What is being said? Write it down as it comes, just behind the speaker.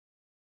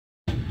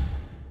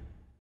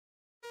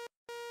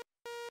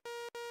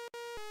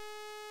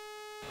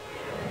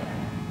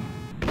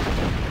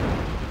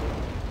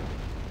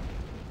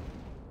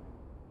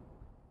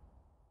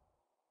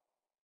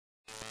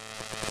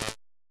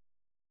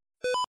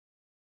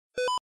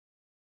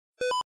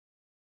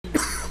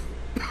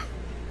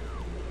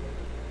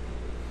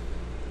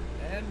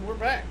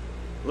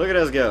Look at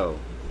us go.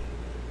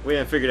 We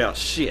haven't figured out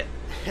shit.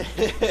 You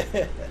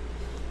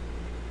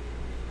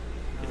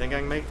think I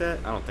can make that?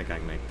 I don't think I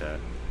can make that.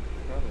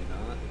 Probably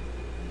not.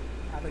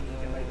 I think you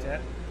can make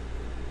that.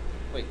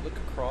 Wait, look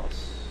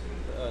across.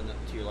 No,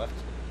 to your left.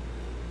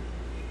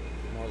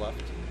 More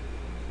left.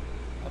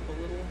 Up a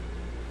little.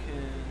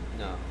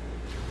 No,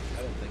 I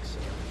don't think so.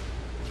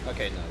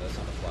 Okay, no, that's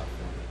not a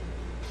platform.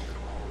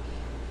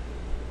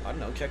 I don't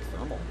know. Check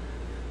thermal.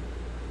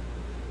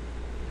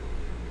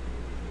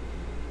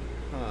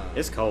 Huh.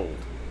 It's cold.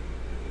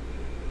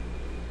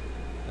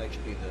 That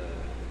should be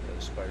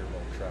the spider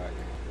ball track.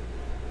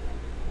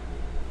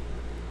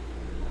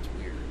 That's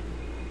weird.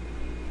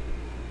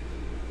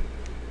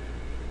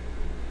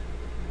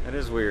 That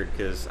is weird,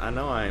 because I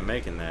know I ain't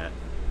making that.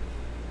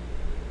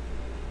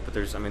 But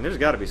there's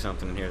got to be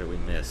something in here that we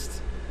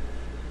missed.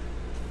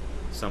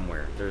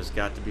 Somewhere. There's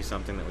got to be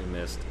something that we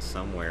missed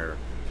somewhere.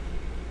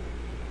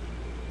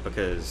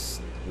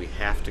 Because we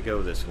have to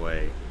go this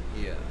way.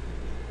 Yeah.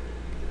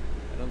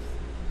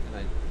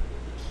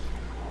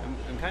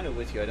 I'm kind of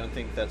with you. I don't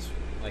think that's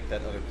like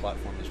that other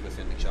platform is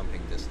within the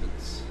jumping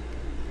distance.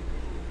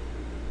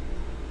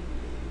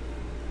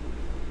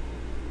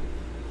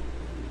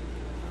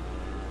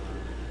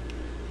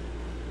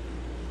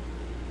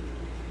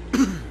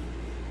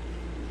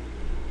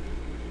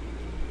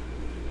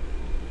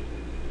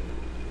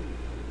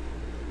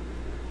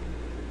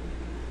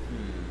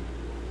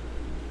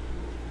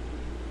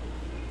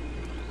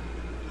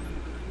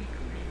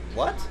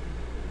 What?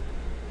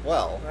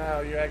 Well...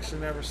 Wow, you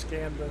actually never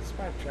scanned the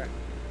spider track.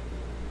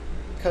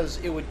 Because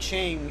it would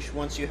change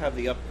once you have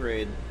the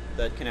upgrade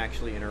that can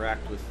actually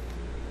interact with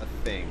a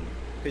thing.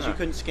 Because you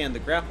couldn't scan the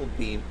grapple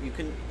beam. You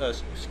couldn't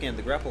scan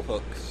the grapple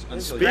hooks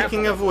until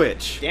Speaking of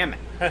which... Damn it.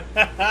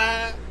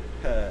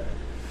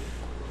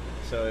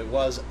 So it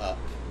was up.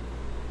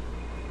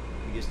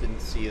 We just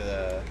didn't see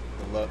the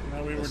No,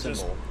 we were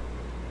symbol.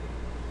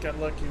 just... Got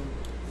lucky and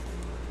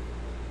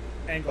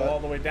angle all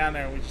the way down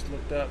there and we just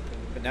looked up.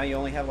 But now you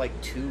only have like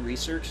 2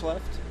 research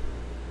left?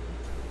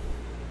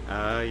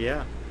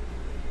 Yeah.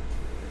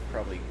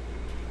 Probably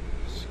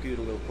scoot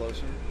a little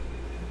closer.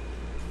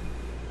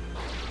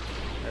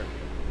 There we go.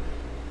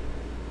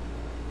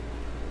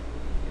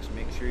 Just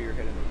make sure you're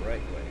heading the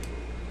right way.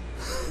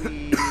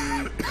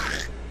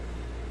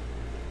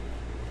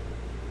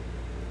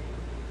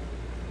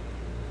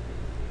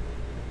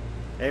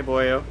 Hey,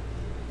 boyo.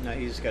 No,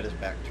 he's got his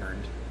back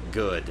turned.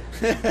 Good.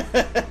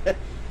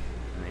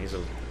 He's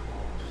a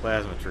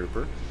plasma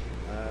trooper.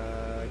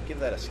 Give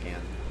that a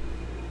scan.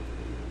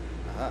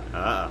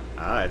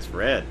 It's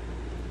red.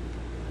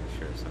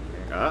 Sure, something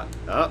here.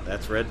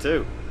 That's red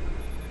too.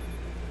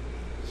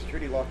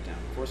 Security lockdown.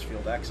 Force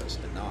field access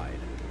denied.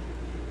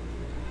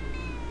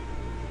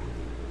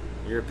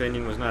 Your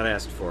opinion was not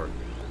asked for.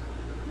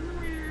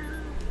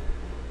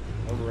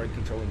 Override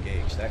control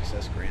engaged.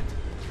 Access granted.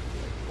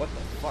 What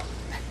the fuck?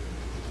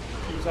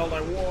 He was all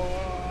like,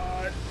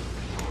 what?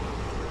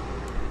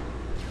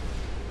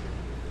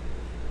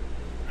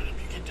 Run up,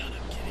 you get done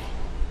up, kitty.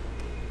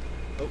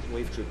 Oh,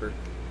 wave trooper.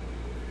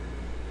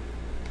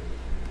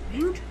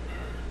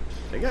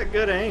 They got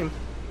good aim.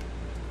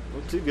 A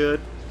little too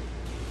good.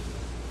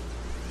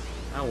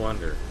 I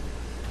wonder.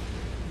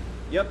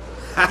 Yep.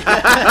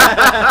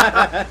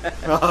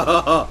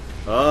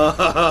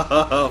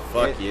 Oh,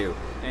 fuck you.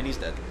 And he's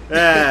dead.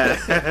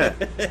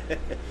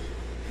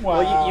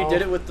 Wow. Well, you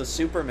did it with the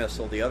super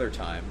missile the other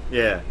time.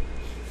 Yeah.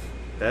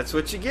 That's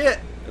what you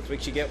get. That's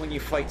what you get when you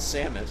fight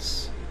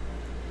Samus.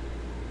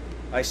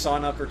 I saw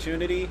an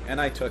opportunity, and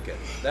I took it.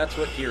 That's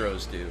what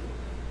heroes do.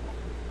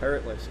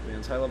 Pirate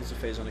lifespans, high levels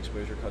of phazon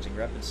exposure causing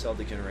rapid cell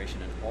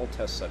degeneration in all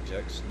test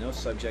subjects. No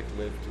subject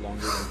lived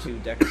longer than 2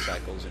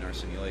 decacycles in our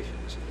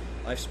simulations.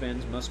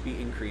 Lifespans must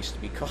be increased to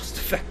be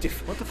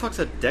cost-effective. What the fuck's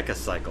a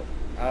decacycle?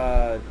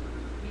 Oh,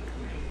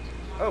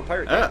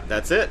 pirate data.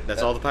 That's it.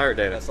 That's all the pirate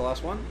data. That's the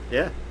last one?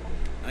 Yeah.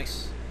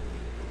 Nice.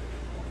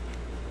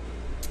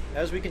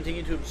 As we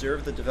continue to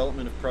observe the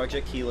development of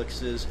Project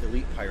Helix's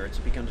elite pirates,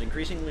 it becomes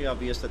increasingly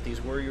obvious that these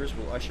warriors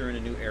will usher in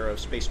a new era of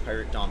space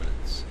pirate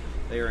dominance.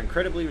 They are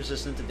incredibly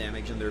resistant to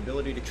damage, and their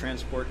ability to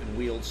transport and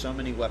wield so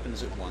many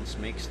weapons at once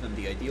makes them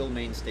the ideal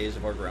mainstays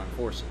of our ground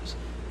forces.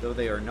 Though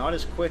they are not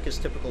as quick as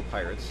typical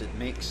pirates, it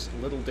makes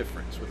little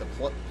difference. With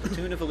a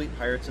platoon of elite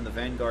pirates in the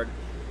vanguard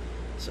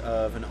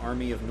of an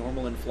army of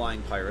normal and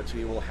flying pirates,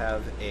 we will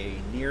have a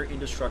near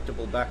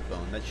indestructible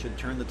backbone that should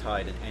turn the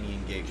tide in any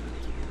engagement.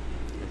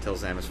 Until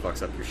Samus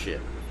fucks up your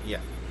shit. Yeah.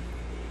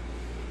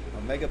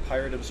 Omega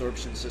Pirate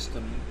Absorption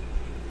System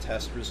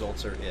test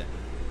results are in.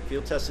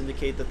 Field tests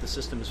indicate that the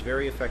system is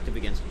very effective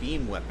against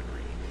beam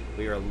weaponry.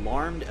 We are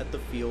alarmed at the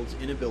field's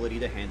inability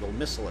to handle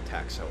missile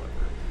attacks, however.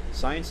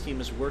 Science team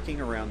is working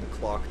around the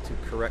clock to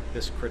correct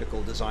this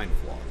critical design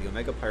flaw. The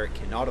Omega Pirate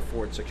cannot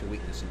afford such a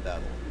weakness in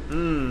battle.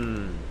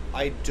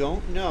 I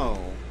don't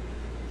know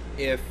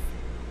if...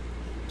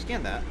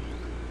 Scan that.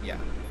 Yeah.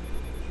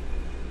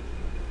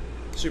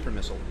 Super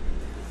missile.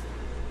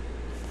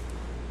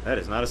 That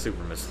is not a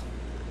super missile.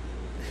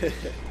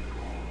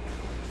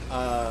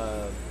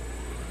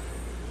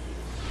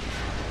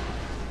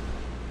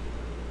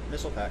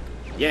 Missile pack.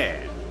 Yeah.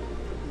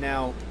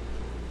 Now,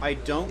 I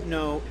don't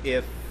know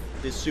if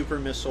this super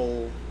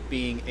missile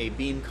being a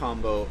beam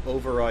combo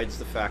overrides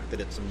the fact that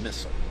it's a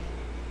missile.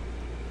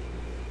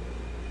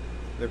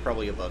 They're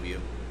probably above you.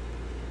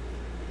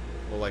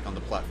 Well, like on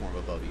the platform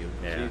above you.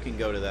 Yeah. So you can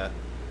go to that.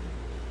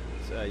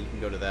 You can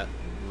go to that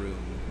room.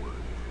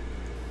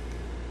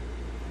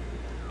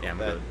 Yeah, I'm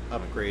That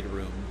gonna upgrade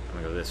room.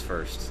 go to this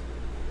first.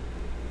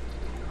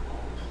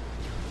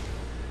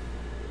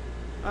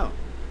 Oh,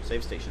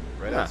 save station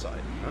right Ah, outside.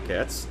 Okay,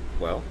 that's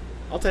well.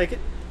 I'll take it.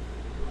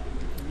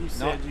 You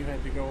said you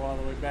had to go all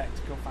the way back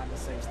to go find the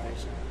safe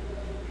station.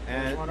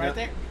 And There's one right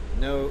there.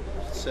 No,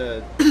 it's,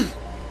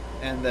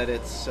 and that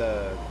it's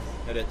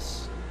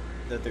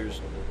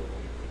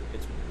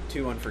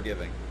too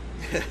unforgiving.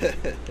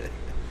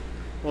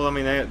 Well, I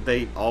mean,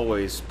 they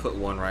always put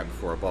one right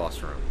before a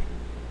boss room,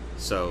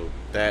 so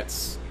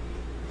that's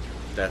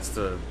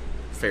the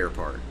fair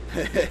part.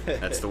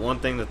 That's the one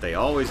thing that they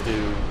always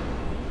do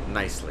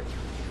nicely.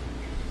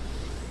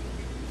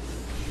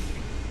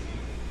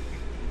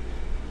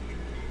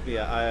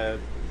 Yeah,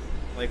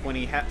 like when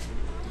he had.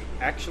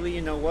 Actually,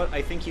 you know what?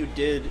 I think you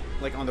did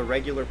like on the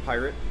regular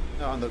pirate,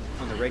 on the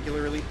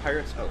regular elite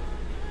pirates. Oh,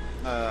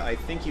 I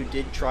think you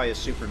did try a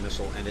super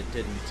missile and it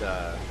didn't.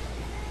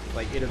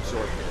 Like it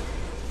absorbed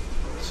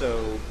it. So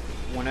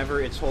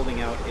whenever it's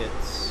holding out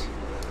its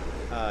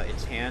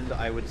hand,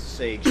 I would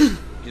say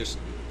just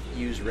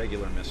use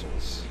regular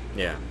missiles.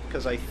 Yeah.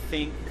 Because I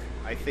think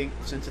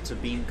since it's a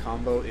beam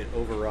combo, it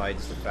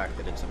overrides the fact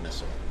that it's a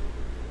missile.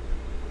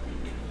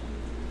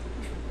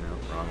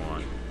 No, wrong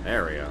one.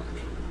 There we go.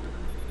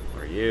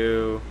 Where are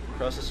you?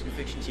 Processing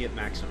efficiency at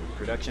maximum.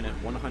 Production at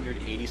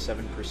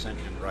 187%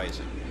 and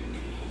rising.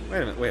 Wait a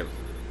minute. Wait.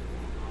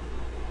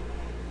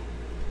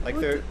 Like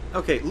Look they're th-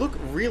 okay, look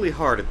really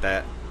hard at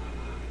that.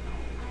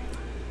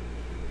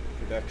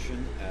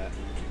 production at.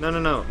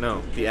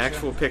 No. The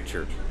actual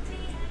picture.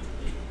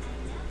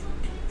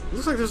 It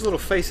looks like there's a little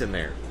face in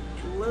there.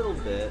 A little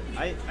bit.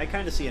 I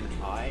kind of see an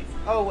eye.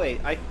 Oh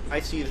wait, I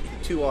see the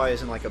two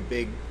eyes and like a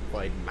big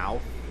like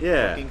mouth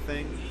looking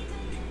thing.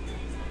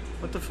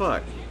 What the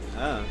fuck?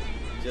 Oh,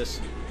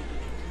 just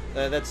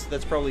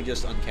that's probably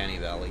just Uncanny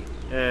Valley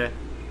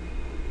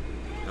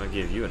I'll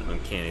give you an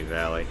uncanny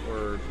valley.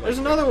 or. Like There's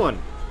another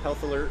one.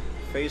 Health alert.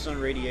 Phase on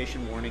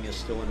radiation warning is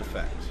still in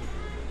effect.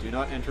 Do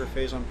not enter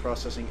phase on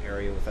processing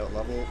area without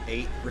level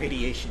 8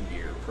 radiation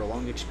gear.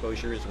 Prolonged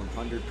exposure is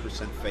 100%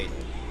 fatal.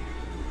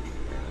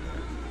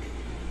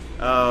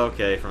 Oh,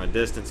 okay. From a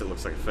distance, it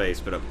looks like a face,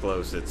 but up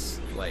close, it's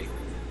Like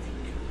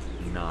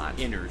not.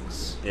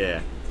 innards.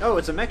 Yeah. Oh,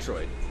 it's a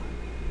Metroid.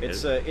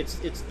 Is It's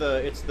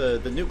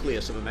the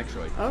nucleus of a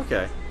Metroid.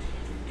 Okay.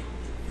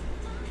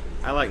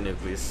 I like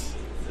nucleus.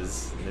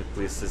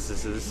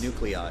 Nucleuses.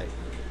 Nuclei.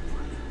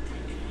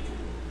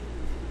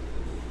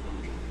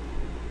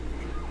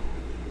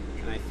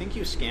 And I think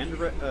you scanned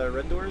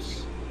red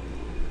doors.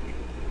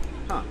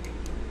 Huh.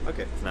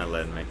 Okay. It's not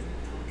letting me.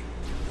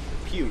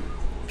 Pew.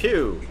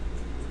 Pew.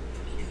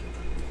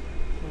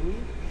 Are you?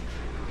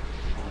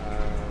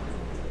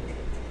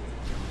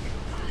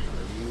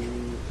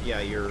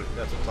 Yeah,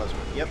 that's a plasma.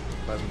 Yep,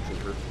 plasma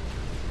trooper.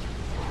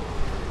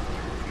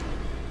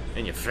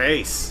 In your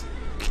face.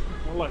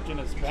 We're like in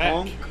his back.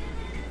 Honk.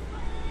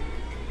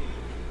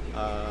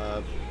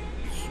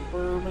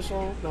 Super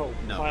missile? No,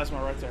 No.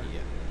 plasma right there.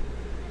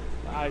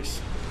 Yeah.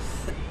 Nice.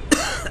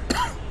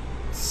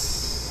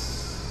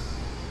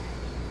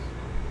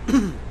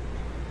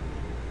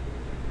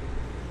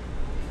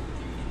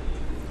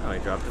 Oh, he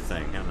dropped the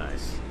thing. How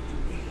nice.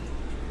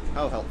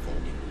 How helpful.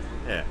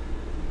 Yeah.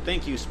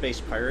 Thank you,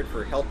 Space Pirate,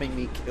 for helping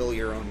me kill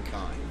your own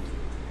kind.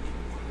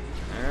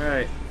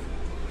 Alright.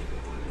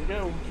 Here we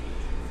go.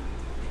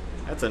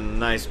 That's a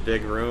nice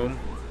big room.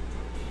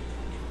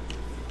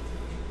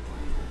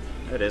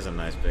 That is a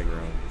nice big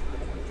room.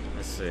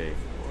 Let's see.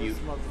 You, This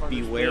motherfucker's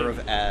beware big.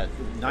 of ad.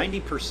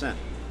 90%.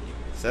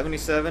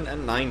 77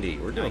 and 90.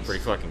 We're doing Nice.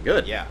 pretty fucking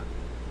good. Yeah.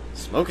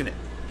 Smoking it.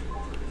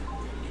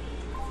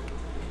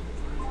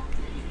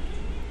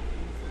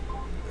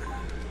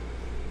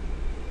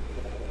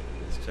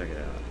 Let's check it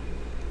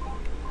out.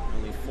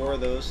 Only 4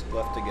 of those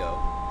left to go.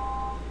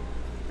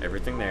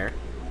 Everything there.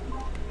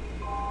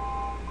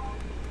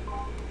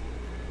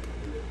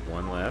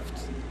 One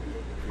left.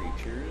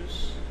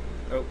 Creatures.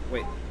 Oh,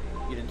 wait.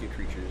 You didn't do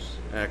creatures.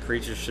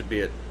 Creatures should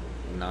be at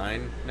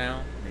 9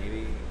 now.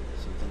 Maybe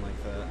something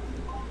like that.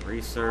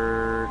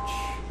 Research.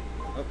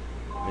 Oh,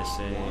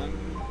 Missing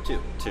 1,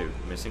 2. 2.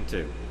 Missing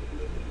 2.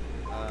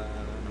 I'm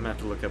gonna have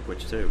to look up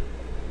which 2.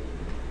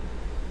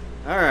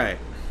 Alright.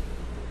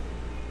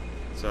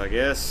 So I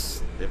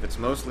guess if it's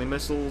mostly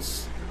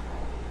missiles,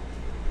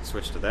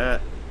 switch to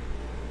that.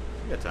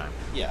 You got time.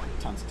 Yeah,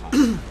 tons of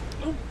time.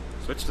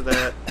 Switch to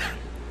that.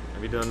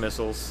 Maybe doing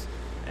missiles.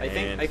 I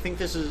think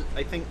this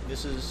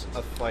is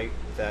a fight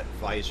that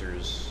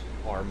visors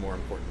are more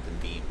important than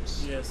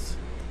beams. Yes.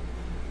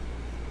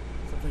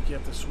 I think you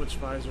have to switch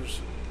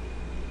visors.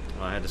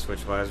 Well, I had to switch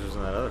visors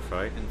in that other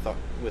fight. And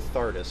with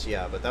Thardus,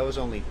 yeah, but that was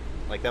only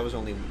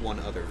one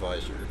other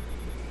visor.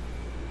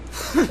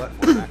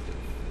 Platform active.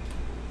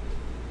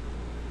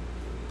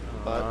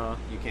 But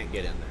you can't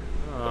get in there.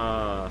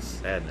 Ah,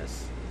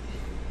 sadness.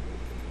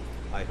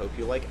 I hope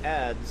you like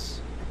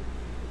ads.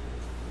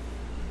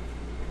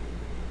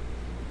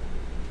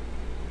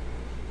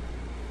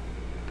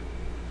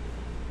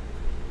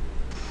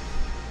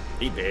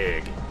 He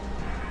big.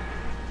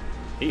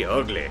 He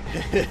ugly.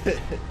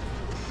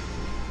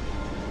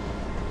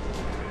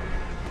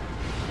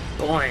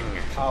 Boing!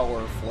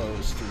 Power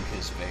flows through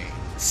his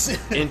veins.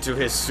 Into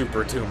his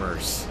super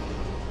tumors.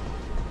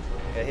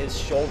 Yeah, his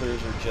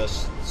shoulders are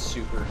just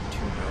super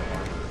tumor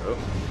armor. Oh.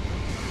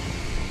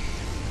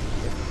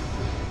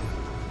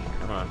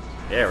 Come on.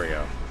 There we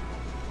go.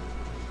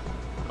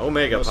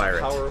 Omega Most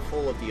Pirate.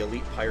 powerful of the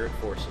elite pirate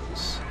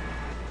forces.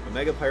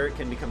 Omega Pirate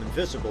can become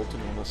invisible to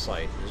normal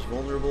sight. It is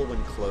vulnerable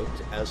when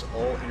cloaked, as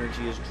all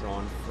energy is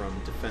drawn from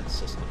defense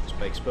systems.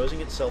 By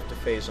exposing itself to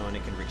Phazon,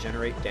 it can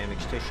regenerate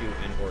damaged tissue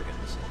and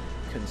organs.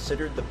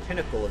 Considered the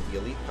pinnacle of the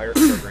elite pirate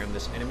program,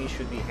 this enemy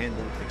should be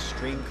handled with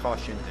extreme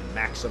caution and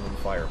maximum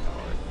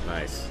firepower.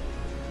 Nice.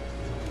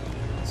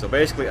 So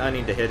basically, I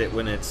need to hit it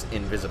when it's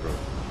invisible.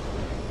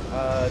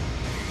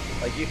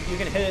 Like you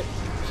can hit it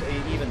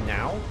even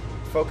now.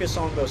 Focus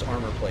on those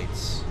armor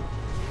plates.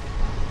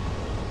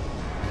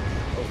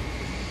 Oh.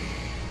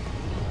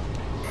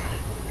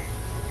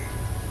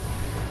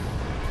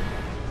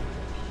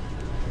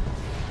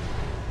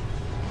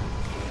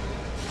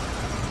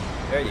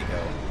 There you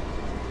go.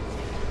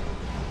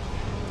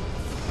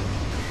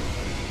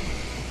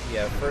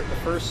 Yeah, for the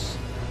first,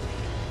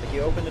 like, you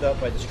open it up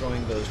by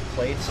destroying those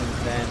plates, and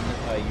then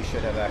you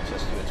should have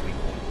access to its weak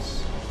points.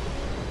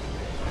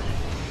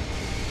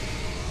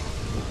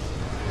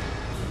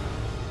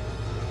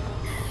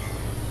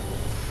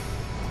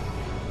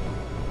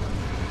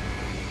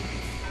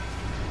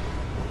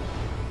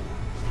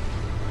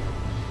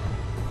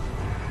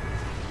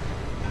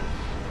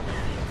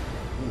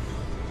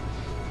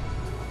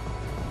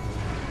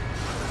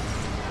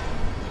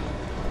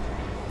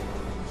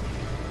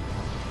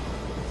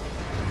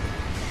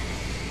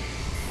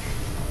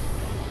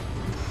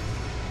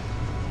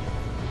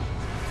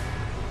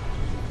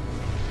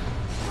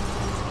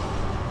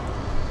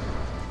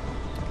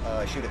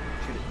 Shoot it,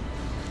 shoot it.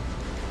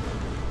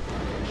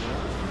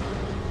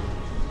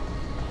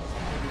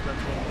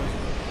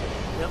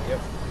 Yep. Yep.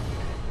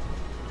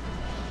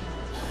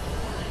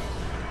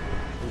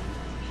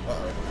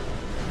 Uh-oh.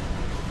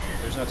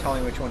 There's no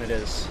telling which one it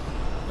is.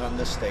 Not in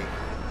this state.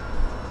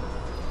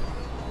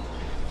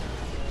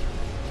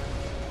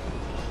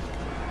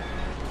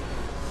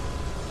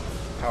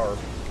 Power.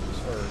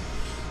 Or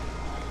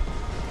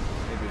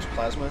maybe it was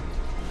plasma?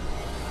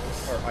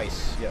 Or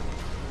ice, yep.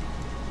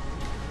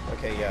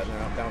 Okay, yeah, they're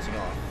not bouncing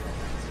off.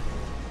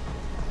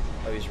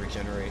 Oh, he's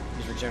regenerating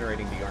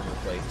the armor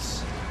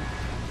plates.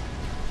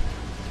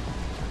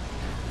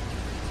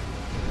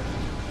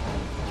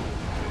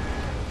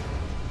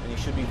 And he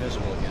should be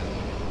visible again.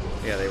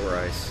 Yeah, they were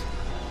ice.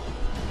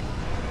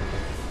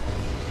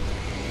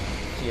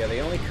 So yeah,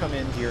 they only come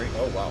in during...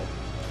 Oh, wow.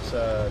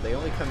 So they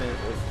only come in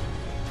with...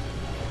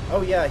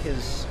 Oh, yeah,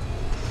 his...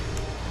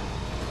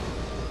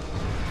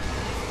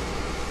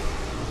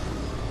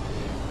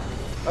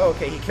 Oh,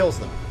 okay, he kills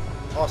them.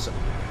 Awesome.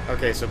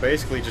 Okay, so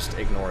basically just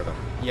ignore them.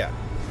 Yeah.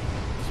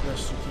 As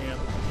best you can.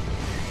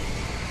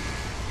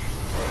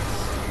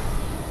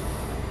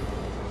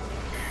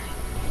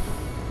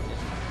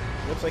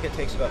 Looks like it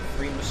takes about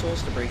 3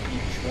 missiles to break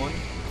each one.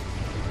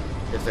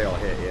 If they all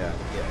hit, yeah.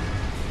 Yeah.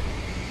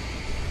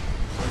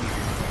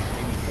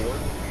 Maybe 4.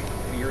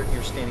 I mean,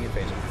 you're standing in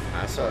phase.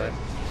 I saw it.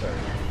 Sorry.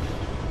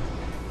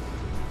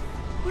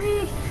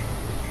 Whee!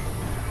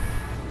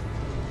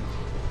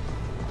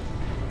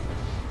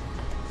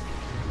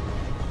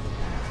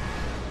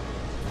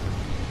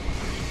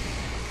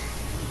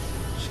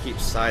 Just keep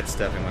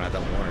sidestepping when I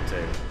don't want it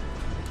to.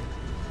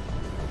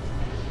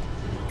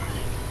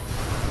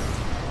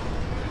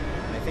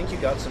 I think you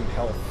got some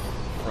health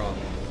from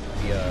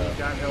the You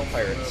got help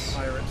pirates.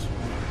 from the pirates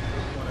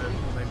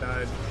when they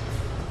died.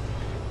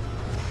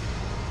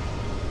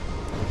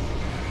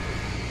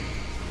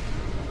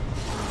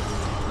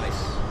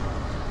 Nice.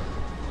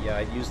 Yeah,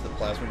 I'd use the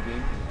plasma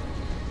beam.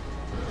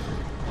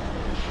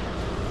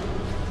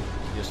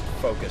 Just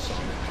focus on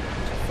it.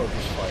 To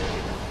focus fire.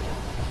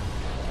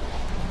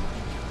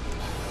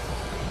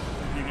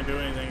 You can do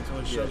anything until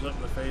he shows up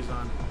in the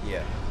Phazon.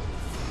 Yeah.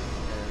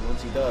 And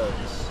once he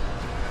does...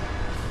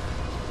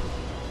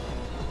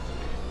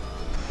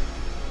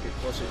 Get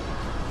closer.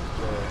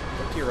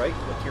 Look to your right.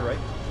 Look to your right.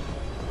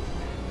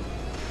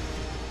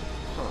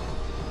 Huh.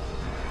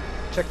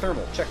 Check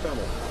thermal. Check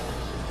thermal.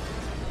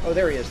 Oh,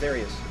 there he is. There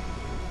he is.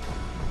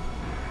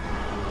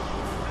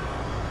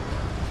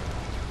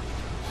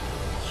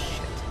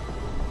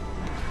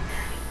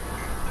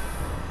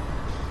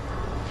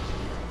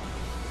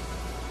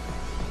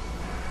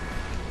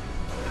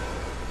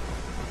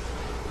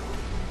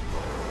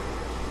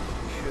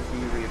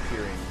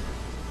 Reappearing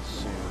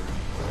soon.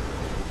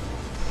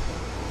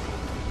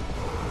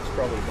 It's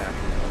probably back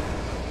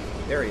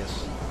now. There he is.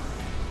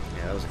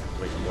 Yeah, that was a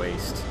complete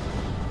waste.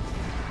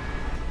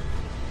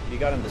 You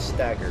got him to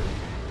stagger,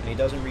 and he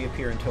doesn't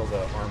reappear until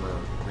the armor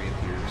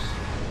reappears.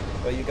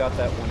 But you got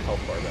that 1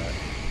 health bar back,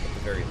 at the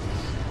very least.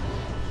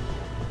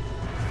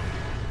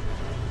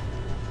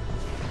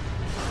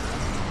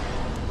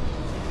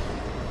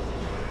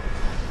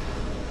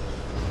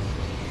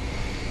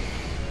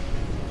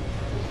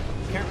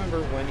 Can't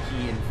remember when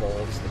he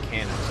involves the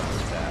cannons on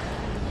his back.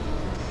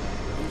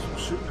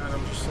 He's shooting at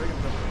him just a second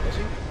ago. Is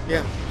he?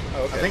 Yeah.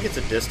 Oh, okay. I think it's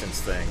a distance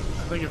thing.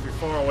 I think if you're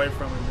far away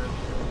from him, then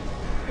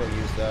He'll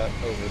use that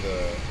over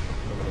the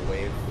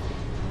wave.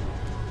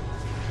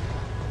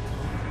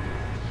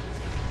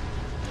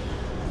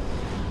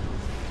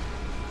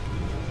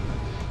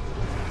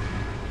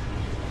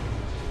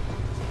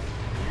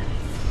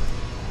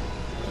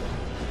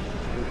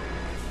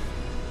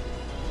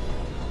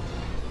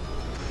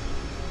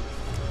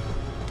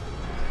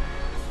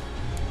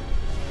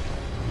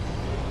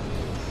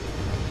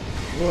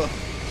 Whoa.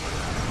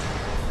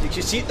 Did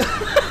you see that?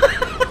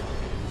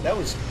 That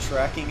was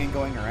tracking and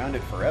going around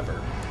it forever.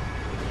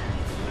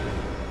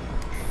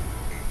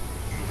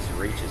 His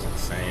reach is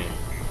insane.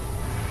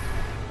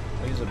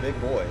 He's a big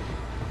boy.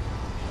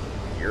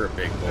 You're a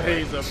big boy.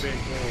 he's a big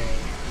boy.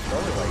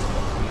 Probably like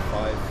what,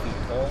 25 feet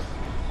tall.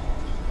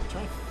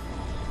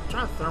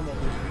 Try thermal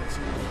vision and see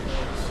what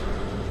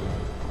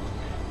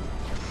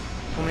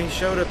When he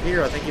showed up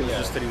here, I think it was Yeah.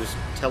 just that he was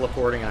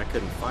teleporting and I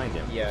couldn't find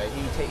him. Yeah,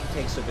 he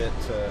takes a bit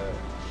to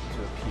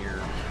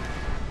appear.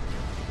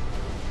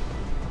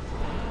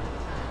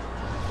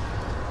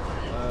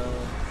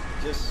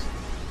 Just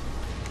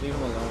leave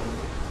him alone.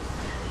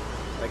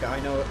 Like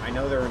I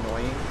know they're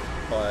annoying,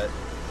 but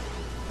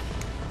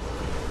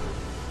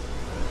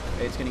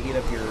it's gonna eat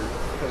up your,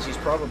 because he's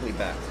probably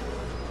back.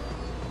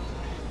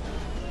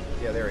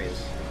 Yeah, there he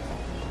is.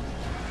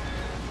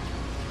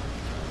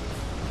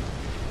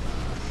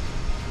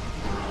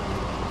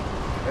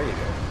 There you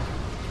go.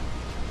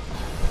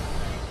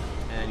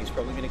 And he's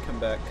probably going to come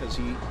back because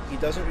he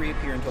doesn't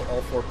reappear until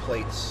all 4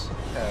 plates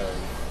have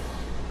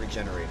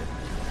regenerated.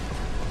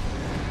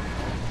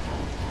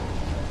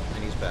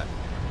 And he's back.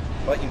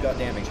 But you got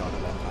damage on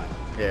him that time.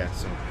 Yeah,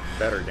 some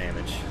better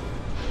damage.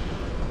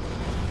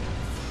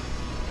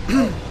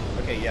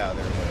 Okay, yeah,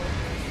 they're the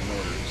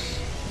mortars.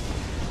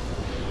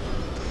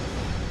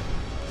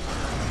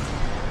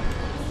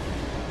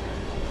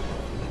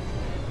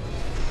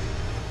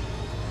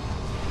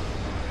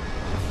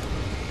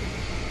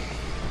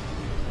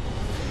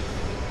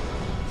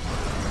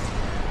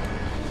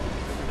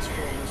 it's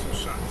full missile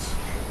shots.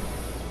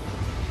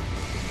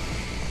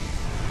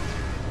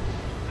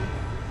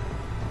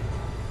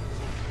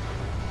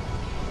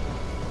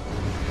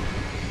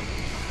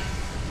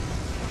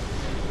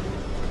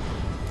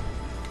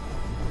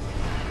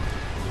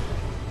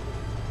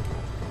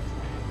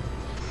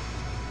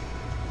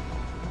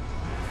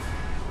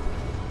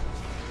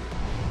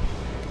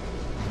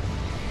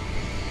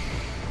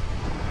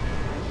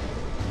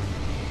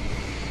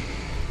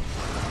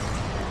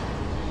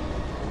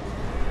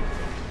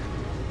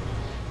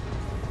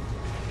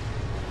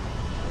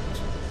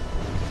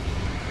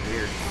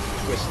 Weird.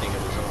 Twisting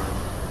of his arm.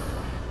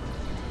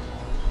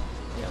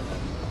 Yeah,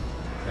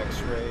 that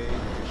X-ray.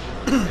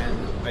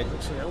 And I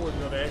Actually, I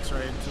wouldn't go to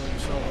X-ray until you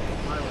saw what the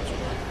pilots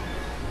were.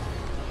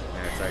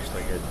 Yeah, it's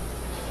actually good.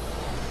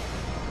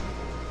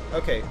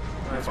 okay,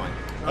 you're Alright. fine.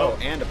 Oh,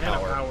 and a And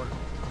power. a power.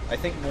 I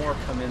think more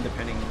come in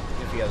depending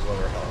if he has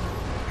lower health.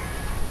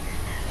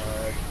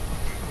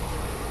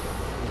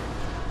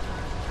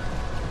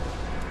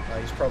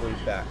 He's probably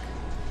back.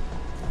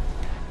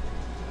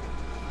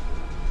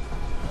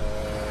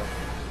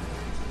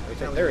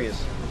 There he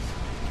is.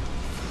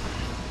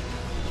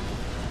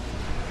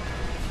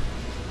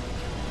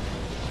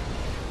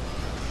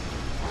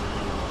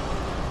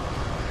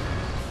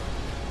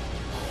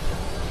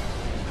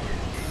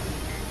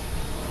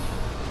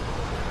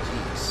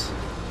 Jeez.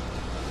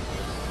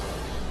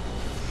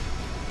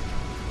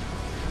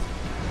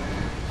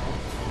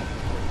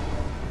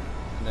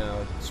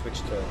 Now switch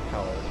to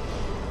power.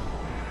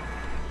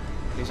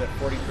 He's at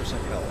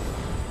 40% health.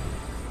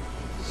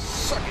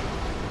 Suck it!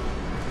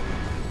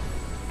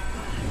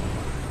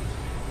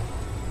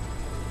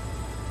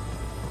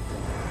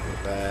 Go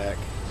back.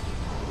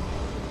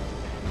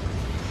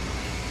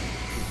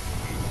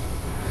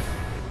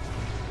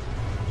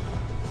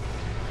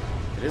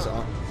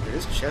 Did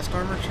his chest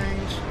armor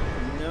change?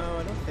 No,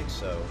 I don't think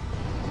so.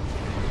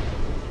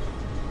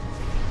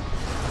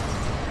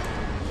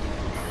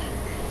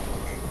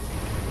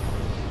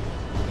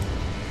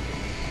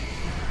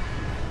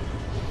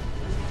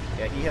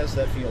 Yeah, he has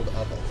that field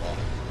up a lot.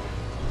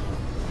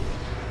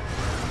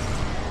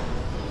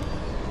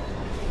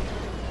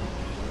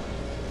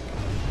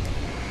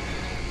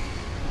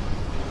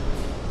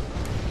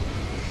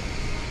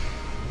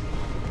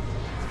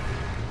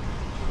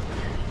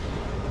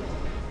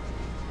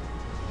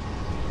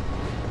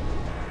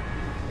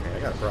 Okay, I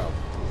got a problem.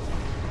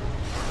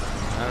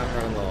 I'm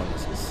running low on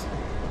missiles.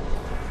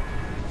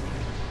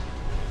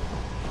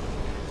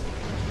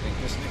 I think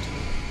this next one.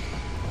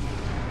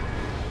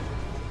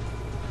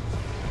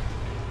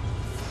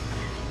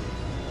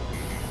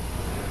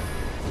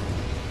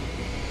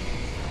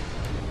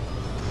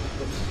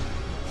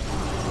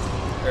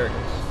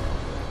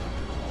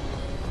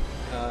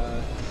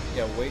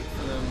 Yeah, wait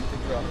for them to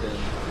drop in.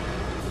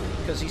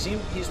 Because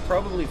he's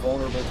probably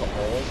vulnerable to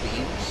all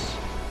beams.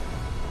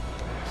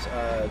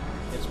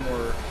 It's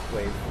more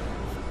wave.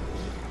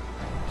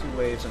 2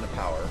 waves and a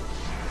power.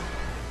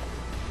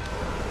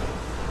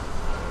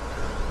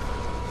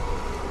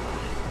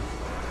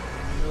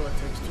 I know it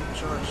takes 2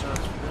 charge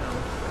shots for them.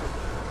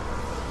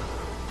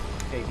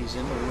 Okay, he's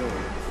in the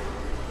room.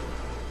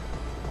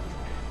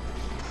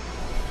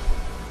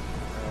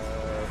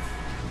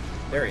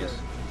 There he is.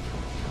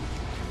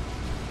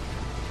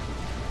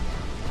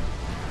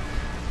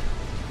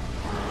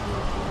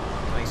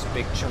 Nice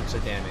big chunks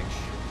of damage.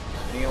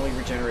 And he only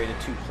regenerated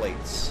 2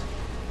 plates.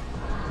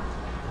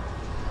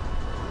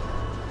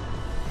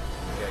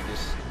 Yeah,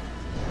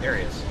 there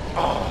he is.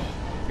 Oh!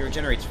 He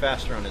regenerates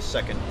faster on his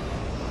second.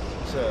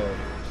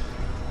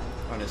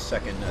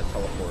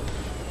 Teleport.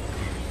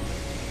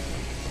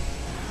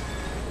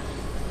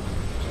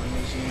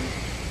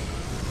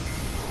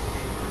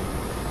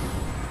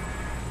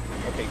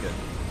 Okay, good.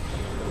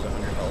 That was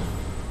 100 health.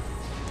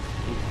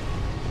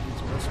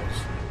 Needs missiles.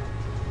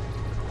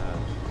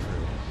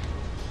 True.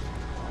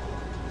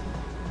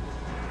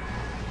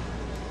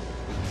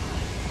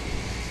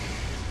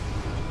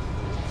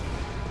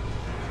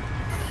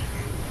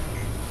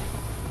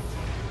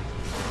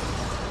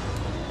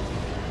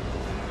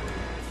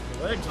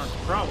 The legs aren't the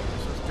problem.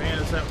 It's just, man,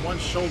 it's that one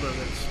shoulder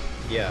that's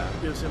Yeah.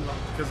 gives him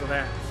because of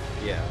that.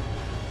 Yeah.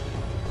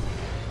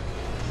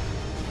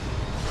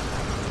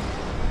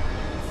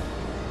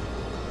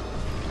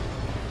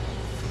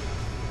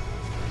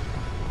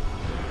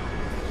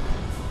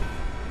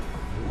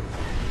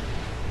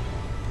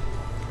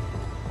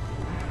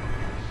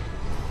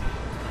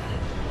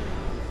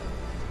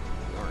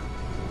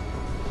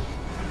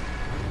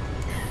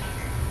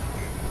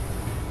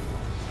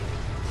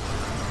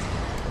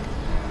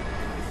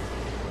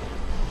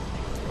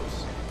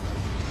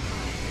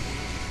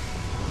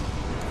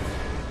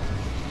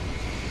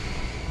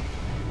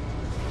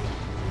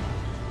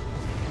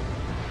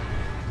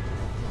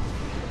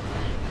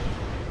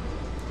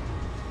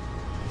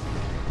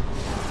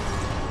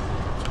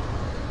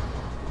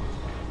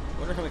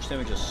 How much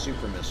damage a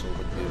super missile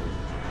would do?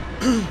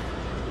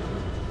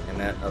 In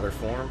that other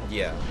form?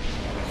 Yeah.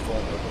 It's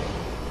vulnerable.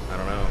 I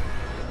don't know.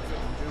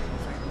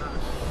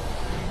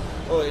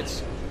 Well,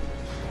 it's...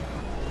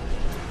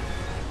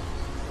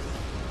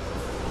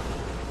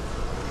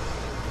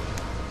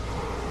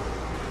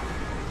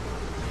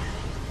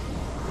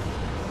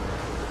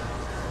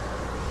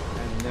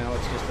 And now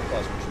it's just a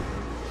plasma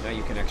trooper. Now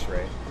you can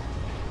X-ray.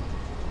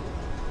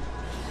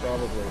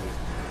 Probably...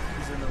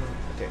 He's in the room.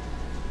 Okay.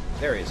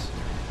 There he is.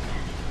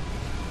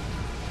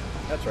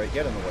 That's right,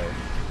 get in the way.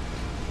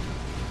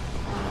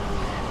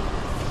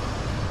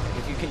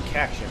 If you can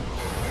catch him.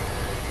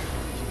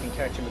 If you can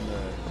catch him in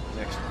the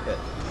next pit.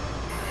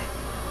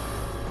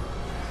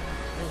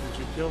 Hey, did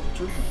you kill the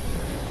trooper?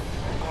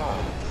 Ah,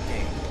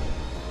 dang.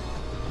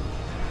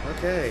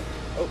 Okay.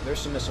 Oh, there's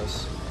some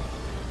missiles.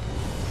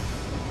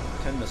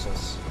 10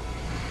 missiles.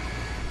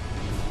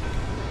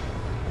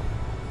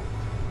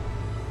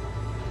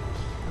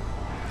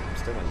 I'm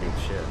still in deep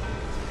shit.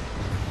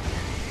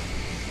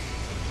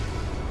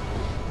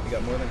 You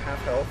got more than half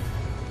health.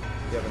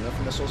 You have enough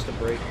missiles to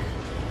break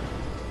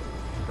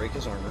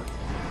his armor.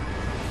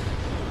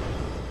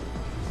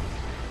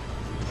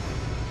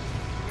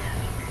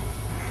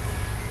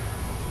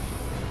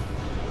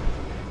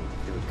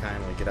 He would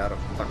kindly get out of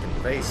fucking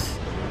face.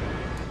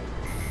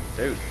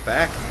 Dude,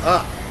 back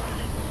up!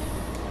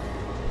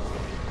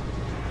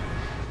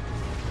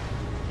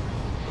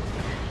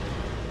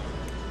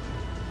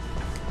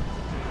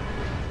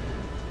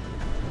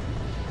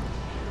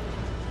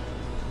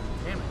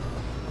 Damn it.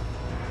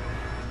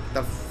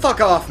 The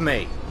fuck off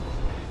me!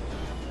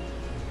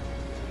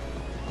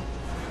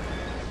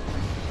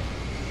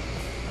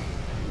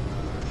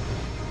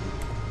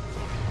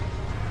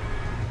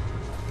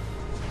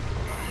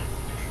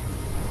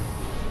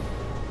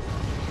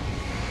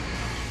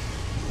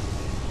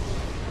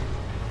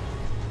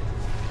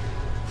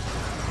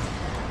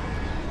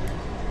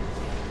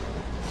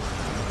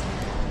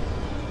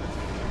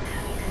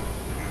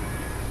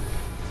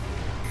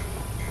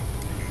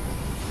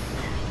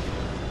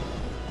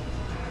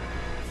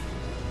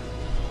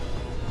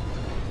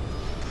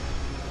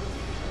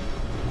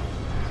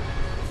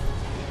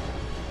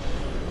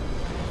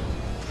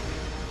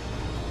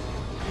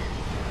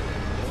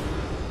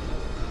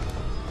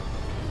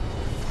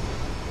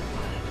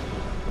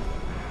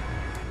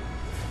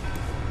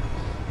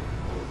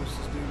 I wish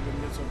this dude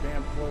wouldn't get so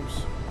damn close.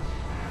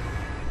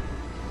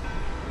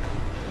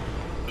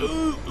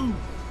 Ooh!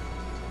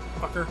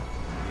 Fucker.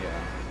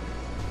 Yeah.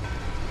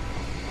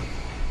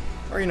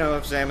 Or, you know,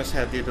 if Samus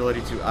had the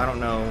ability to, I don't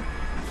know,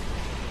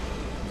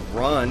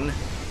 run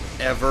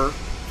ever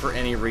for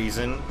any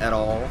reason at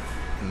all,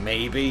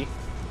 maybe.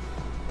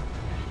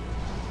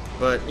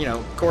 But, you know,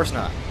 of course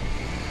not.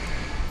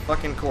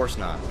 Fucking course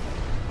not.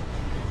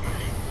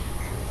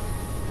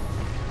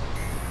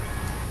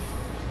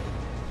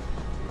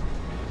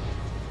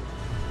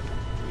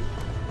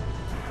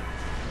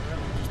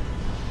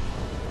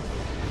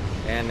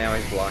 And now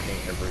he's blocking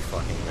every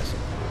fucking missile.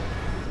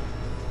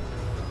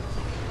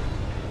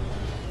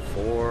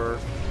 4.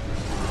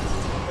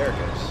 There it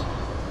goes.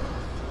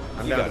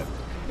 I'm You down.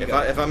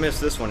 got it. If I miss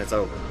this one, it's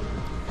over.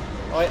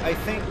 I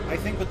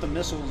think with the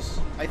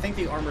missiles, I think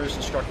the armor is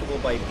destructible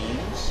by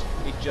beams.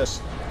 It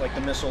just like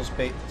the missiles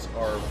baits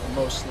are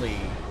mostly.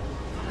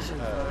 If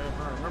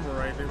I remember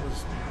right, it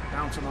was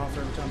bouncing off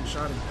every time you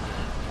shot him.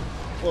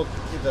 Well,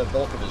 the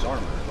bulk of his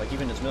armor, like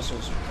even his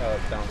missiles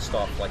bounced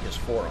off like his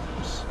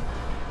forearms.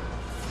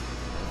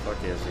 Where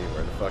the fuck is he?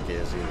 Where the fuck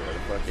is he? Where the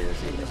fuck is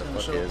he? Where He's the gonna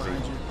fuck show up is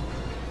behind he? you.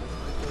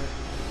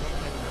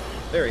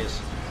 There he is.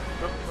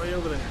 Oh, way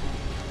over there.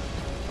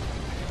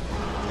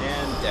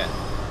 And dead.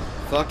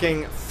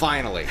 Fucking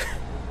finally.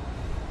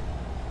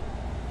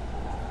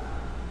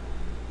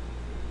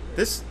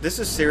 This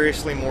is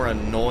seriously more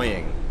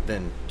annoying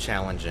than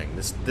challenging.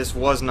 This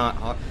was not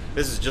hard.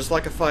 This is just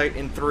like a fight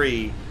in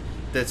 3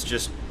 that's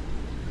just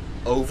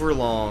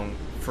overlong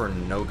for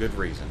no good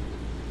reason.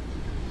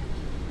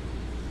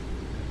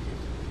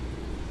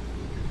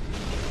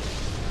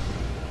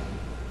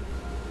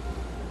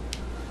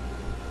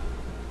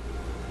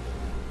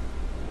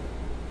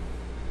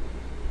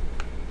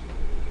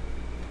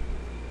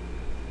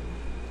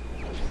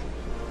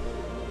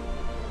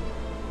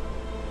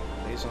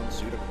 Phazon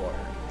suit acquired.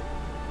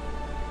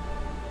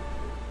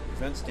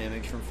 Prevents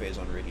damage from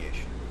Phazon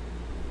radiation.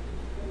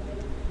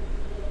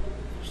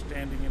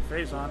 Standing in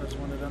Phazon is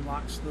when it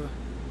unlocks the...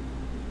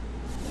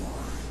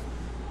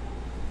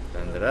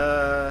 Dun da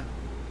da.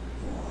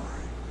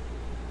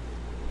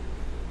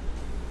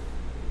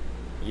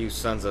 You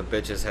sons of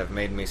bitches have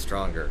made me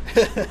stronger.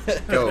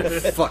 Go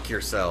fuck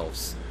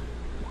yourselves.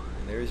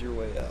 And there's your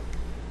way out.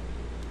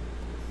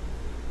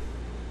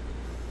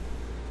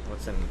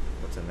 What's in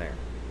there?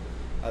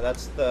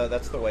 That's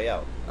the way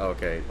out. Oh,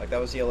 okay. Like that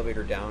was the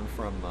elevator down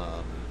from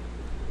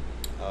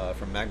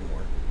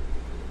Magmore.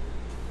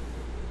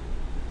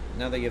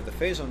 Now that you have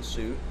the Phazon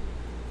suit,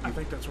 I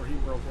think that's where he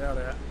broke out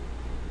at.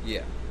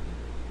 yeah,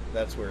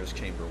 that's where his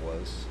chamber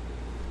was.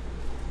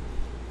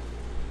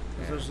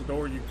 'Cause there's the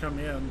door you come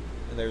in.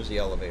 And there's the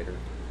elevator.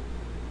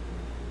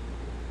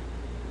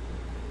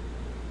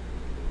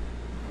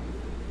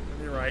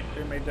 And you're right,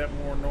 they made that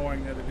more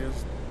annoying that it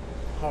is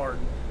hard.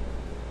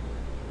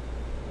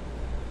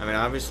 I mean,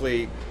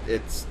 obviously,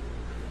 it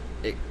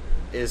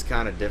is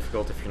kind of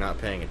difficult if you're not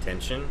paying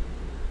attention,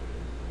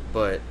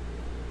 but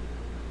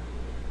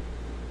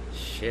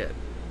shit.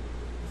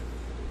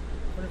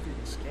 I wonder if you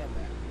can scan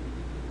that.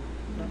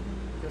 No,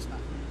 guess not.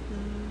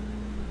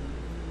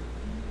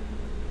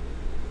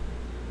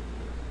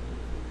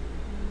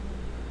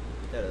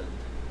 Dead end.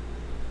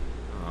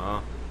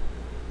 Aw.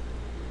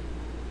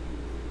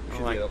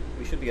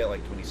 We should be at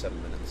like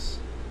 27 minutes.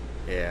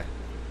 Yeah.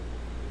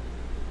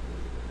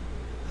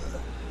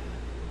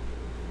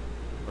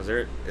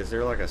 Is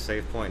there like a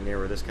save point near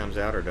where this comes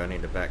out, or do I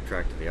need to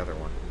backtrack to the other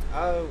one?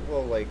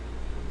 Well, like,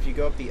 if you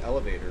go up the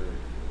elevator...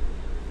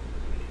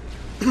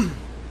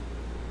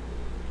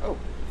 oh,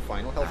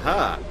 final health.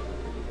 Aha!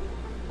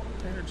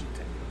 Energy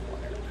tank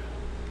acquired.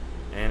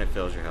 And it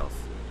fills your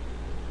health.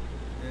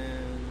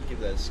 And give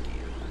that a scan.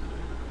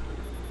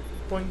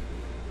 Boing.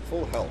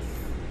 Full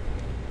health.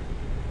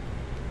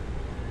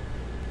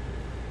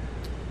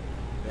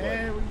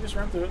 And we can just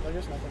run through it like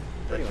it's nothing.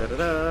 Pretty much.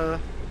 Da-da-da-da.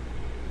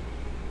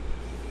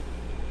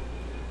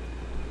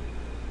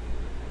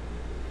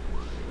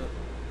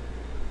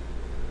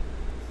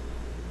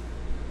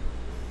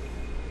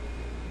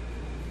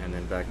 And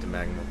then back to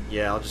Magmore.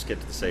 Yeah, I'll just get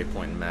to the save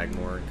point in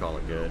Magmore and call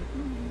it good.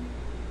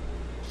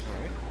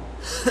 Alright.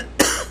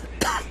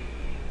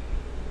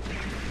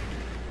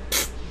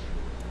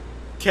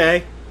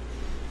 Okay.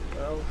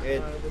 Well,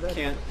 It with that-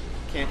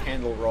 can't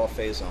handle raw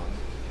Phazon.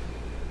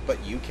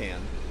 But you can.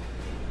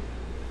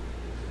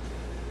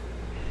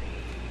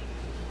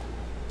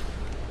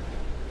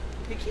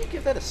 Hey, can you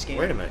give that a scan?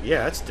 Wait a minute.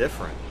 Yeah, that's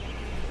different.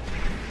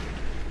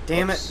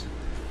 Damn Oops. it.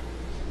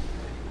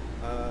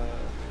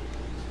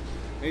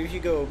 Maybe if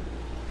you go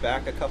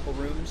back a couple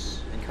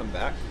rooms and come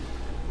back.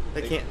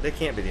 They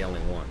can't be the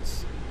only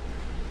ones.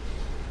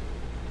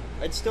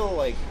 I'd still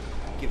like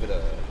give it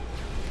a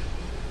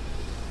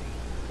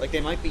like they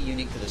might be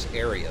unique to this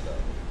area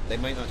though. They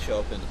might not show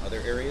up in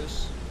other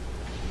areas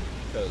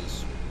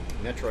because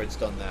Metroid's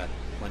done that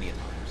plenty of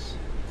times.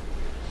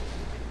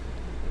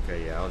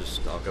 Okay, yeah,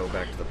 I'll go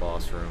back to the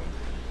boss room.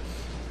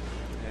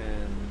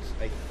 And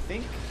I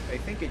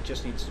think it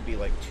just needs to be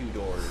like 2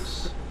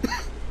 doors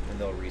and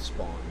they'll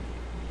respawn.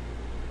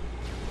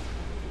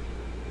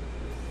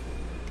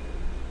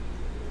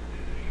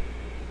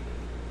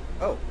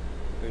 Oh,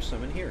 there's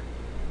some in here.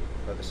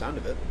 By the sound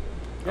of it.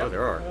 Oh,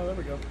 there are. Oh, there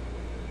we go.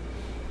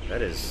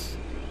 That is...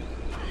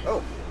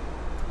 Oh.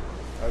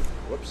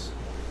 Whoops.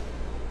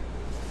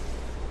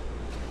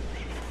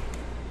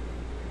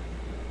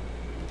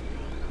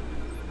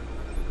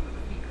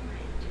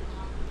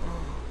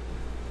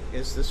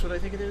 Is this what I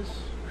think it is?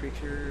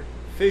 Creature...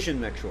 Fission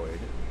Metroid.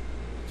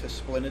 To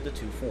split into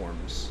 2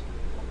 forms.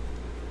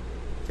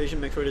 Fission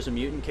Metroid is a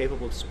mutant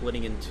capable of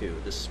splitting in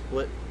 2. The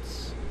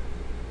splits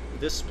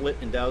This split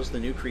endows the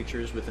new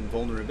creatures with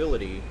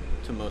invulnerability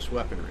to most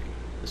weaponry.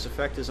 This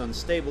effect is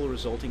unstable,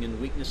 resulting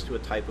in weakness to a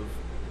type of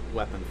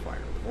weapon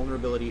fire. The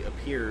vulnerability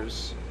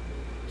appears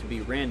to be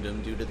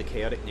random due to the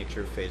chaotic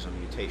nature of Phazon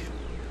mutation.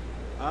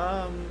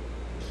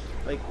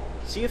 Like,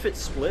 see if it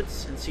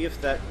splits, and see if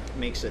that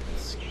makes it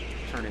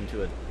turn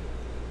into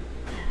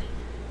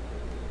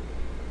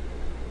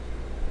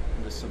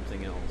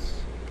something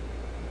else.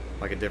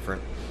 Like a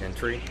different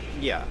entry?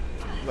 Yeah,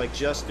 like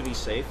just to be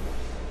safe.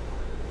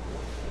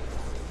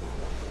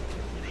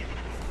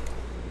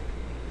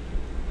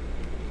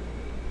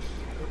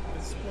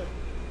 It's split.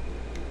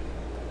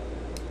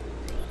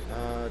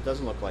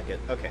 Doesn't look like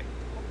it. Okay.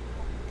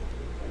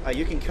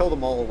 You can kill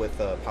them all with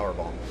a power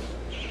bomb.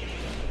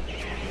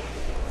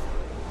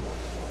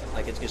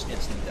 Like it's just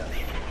instant death.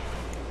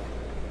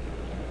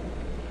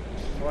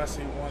 Oh, I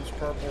see one's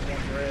purple,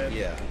 one's red.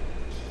 Yeah.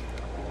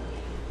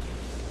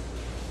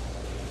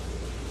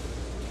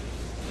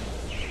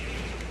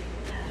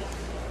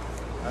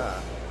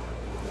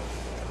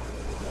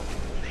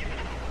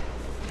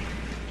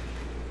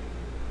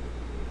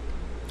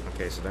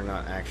 Okay, so they're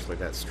not actually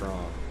that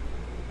strong.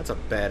 That's a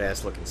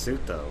badass looking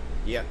suit, though.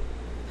 Yeah.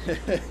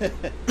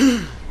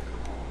 The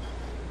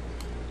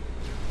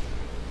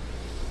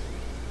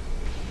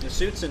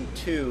suits in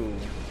 2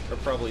 are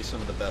probably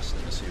some of the best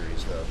in the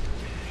series, though.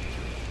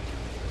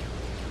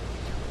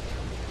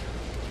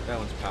 That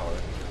one's power.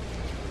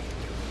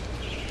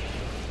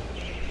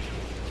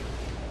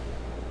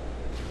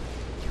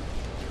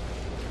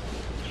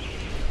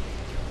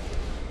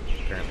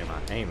 Apparently my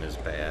aim is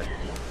bad.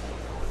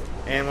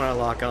 And when I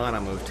lock on, I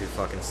move too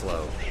fucking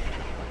slow.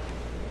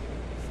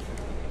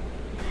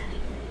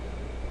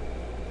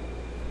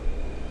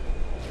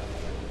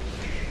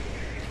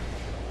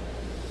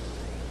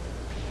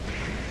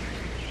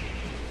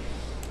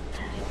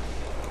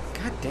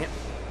 God damn.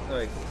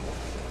 Like,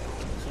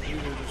 So these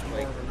are just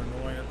more of an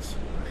annoyance.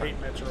 I hate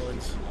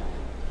Metroids.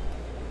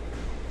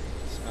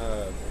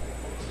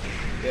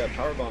 yeah,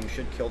 power bomb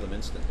should kill them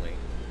instantly.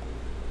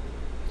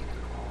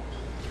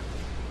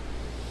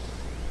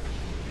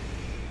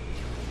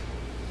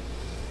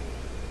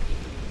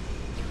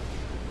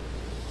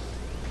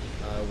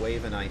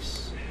 Wave and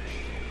ice.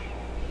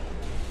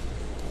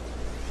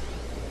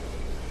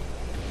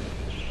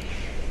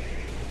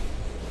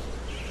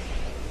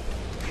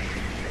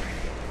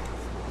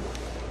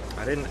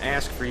 I didn't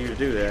ask for you to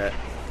do that.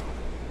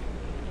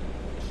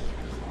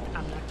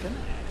 I'm not gonna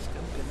ask.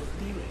 I'm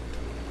gonna do it.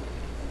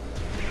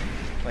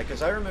 Like,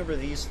 as I remember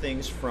these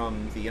things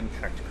from the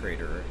impact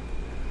crater,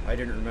 I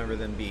didn't remember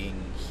them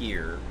being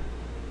here,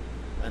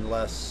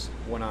 unless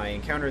when I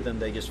encountered them,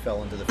 they just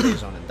fell into the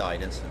Phazon and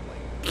died instantly.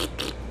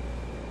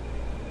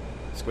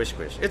 Squish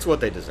squish. It's what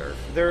they deserve.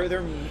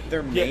 There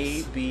may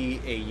Yes. be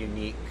a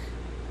unique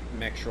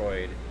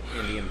Metroid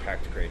in the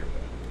impact crater,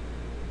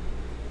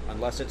 though.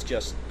 Unless it's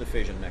just the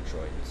fission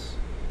Metroids.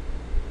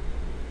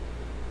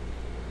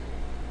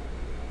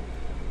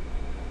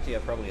 So yeah,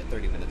 probably at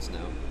 30 minutes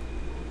now.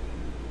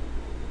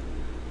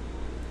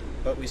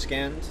 But we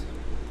scanned.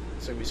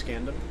 So we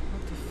scanned them.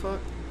 What the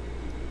fuck?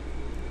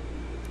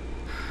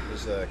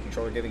 Is the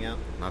controller giving out?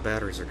 My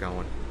batteries are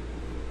going.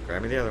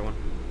 Grab me the other one.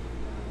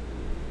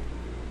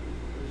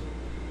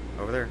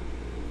 Over there.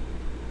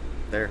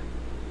 There.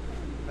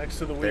 Next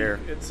to the There.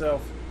 Wii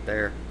itself.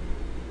 There.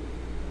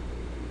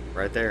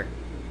 Right there.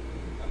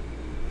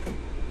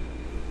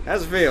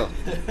 How's it feel?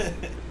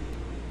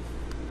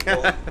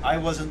 Well, I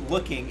wasn't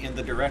looking in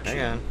the direction.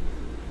 Hang on.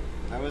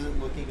 I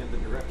wasn't looking in the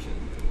direction.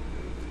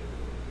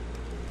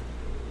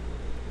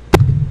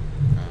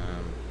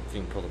 If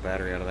you can pull the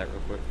battery out of that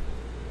real quick.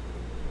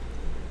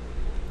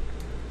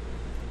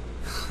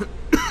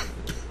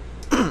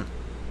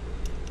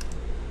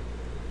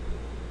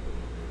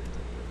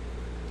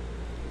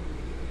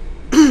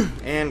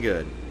 And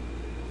good.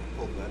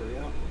 Pull the battery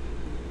out?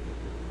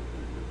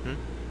 Hmm? You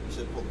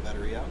said pull the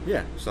battery out?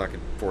 Yeah, so I could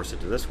force it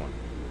to this one.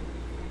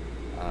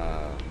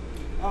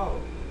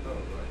 Oh,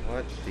 right.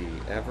 What the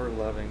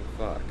ever-loving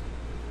fuck?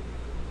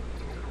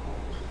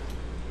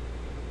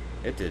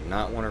 It did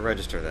not want to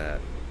register that.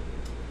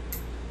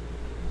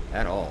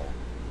 At all.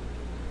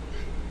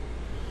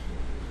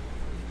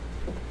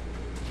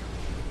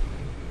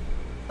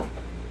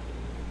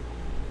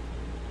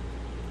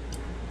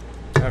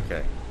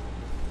 Okay.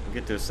 We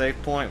get to a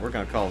safe point, we're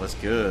gonna call this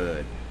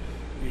good.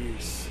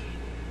 Yes.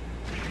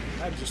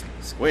 I just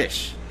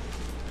Squish.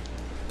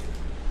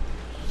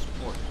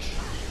 Scorch.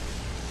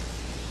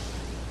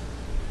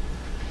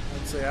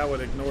 I'd say I would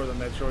ignore the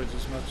Metroids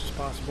as much as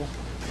possible.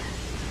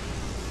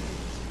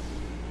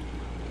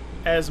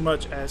 As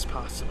much as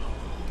possible.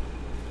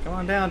 Come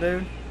on down,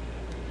 dude.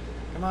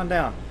 Come on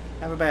down.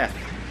 Have a bath.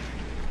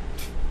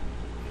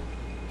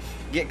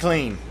 Get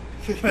clean.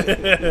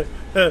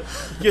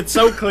 Get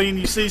so clean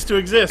you cease to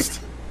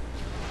exist.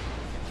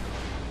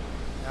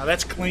 Now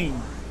that's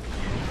clean.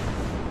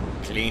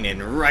 Clean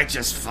and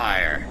righteous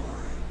fire.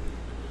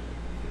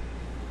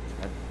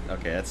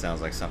 Okay, that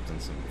sounds like something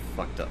some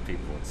fucked up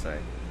people would say.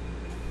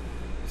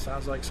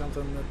 Sounds like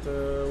something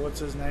that what's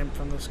his name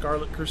from the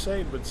Scarlet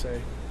Crusade would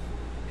say.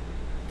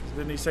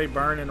 Didn't he say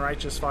burn in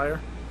righteous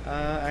fire?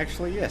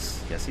 Actually,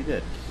 yes. Yes, he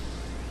did.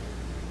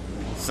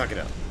 Suck it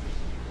up.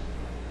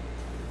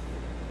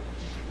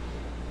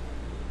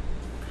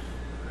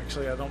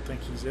 Actually, I don't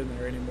think he's in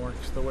there anymore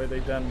because the way they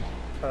done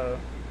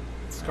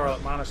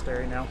Scarlet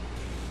Monastery now.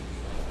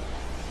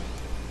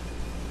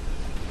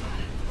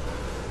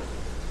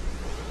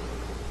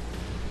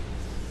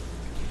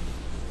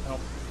 Oh.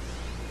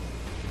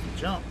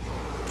 Jump.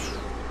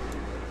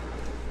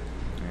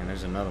 And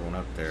there's another one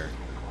up there.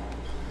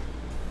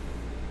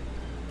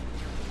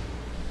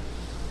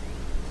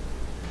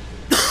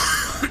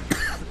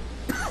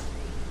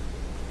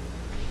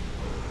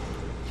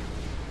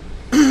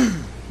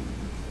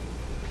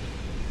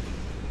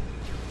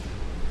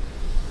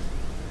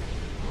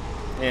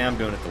 Yeah, I'm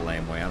doing it the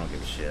lame way. I don't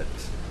give a shit.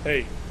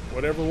 Hey,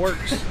 whatever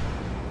works.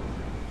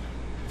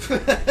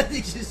 Did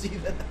you see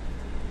that?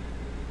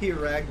 He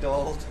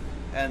ragdolled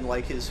and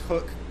like his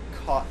hook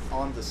caught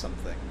onto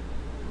something.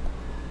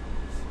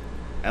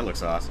 That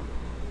looks awesome.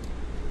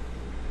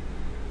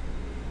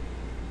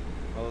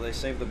 Oh, they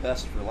saved the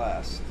best for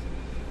last.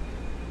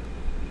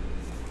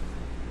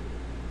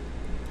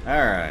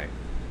 Alright.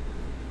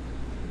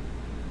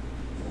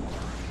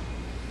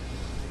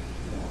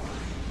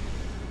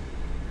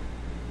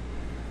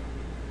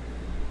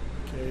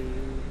 Okay.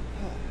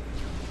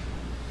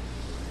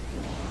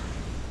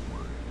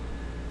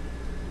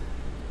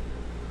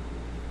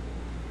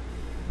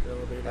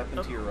 Elevator. Up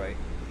and to your right.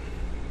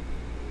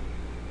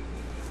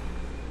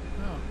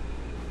 Oh.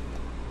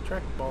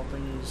 Trackball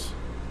thingies.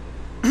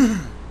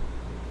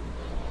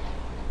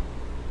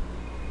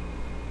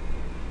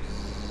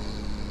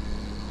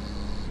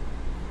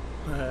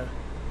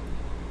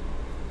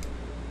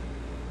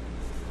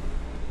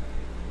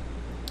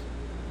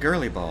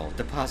 Girly ball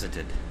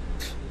deposited.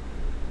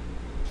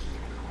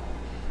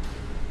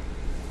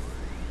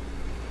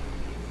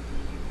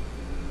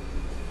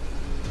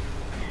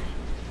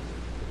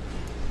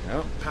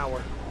 Oh,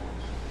 Power.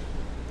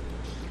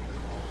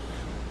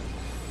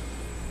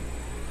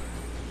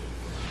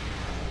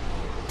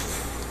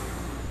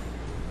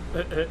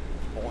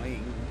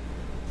 Boing.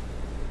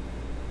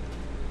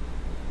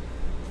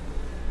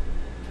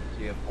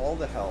 So you have all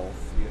the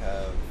health. You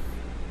have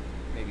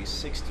maybe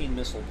 16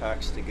 missile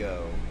packs to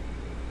go.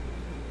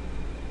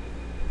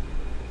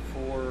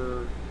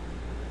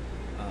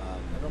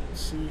 I don't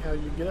see how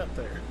you get up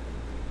there.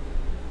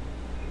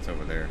 it's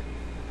over there.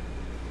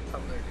 Oh,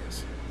 there it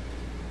is.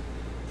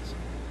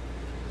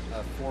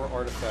 4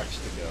 artifacts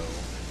to go.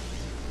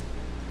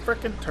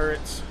 Frickin'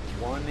 turrets.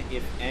 1,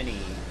 if any,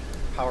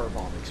 power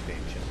bomb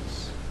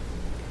expansions.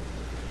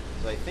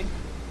 So I think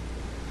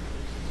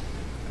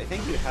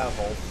you have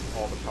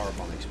all the power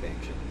bomb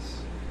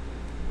expansions.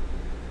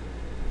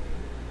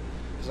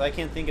 Because I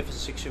can't think of a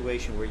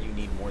situation where you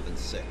need more than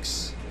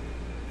 6.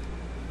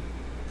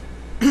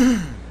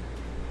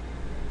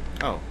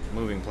 Oh,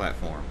 moving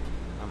platform.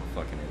 I'm a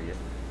fucking idiot.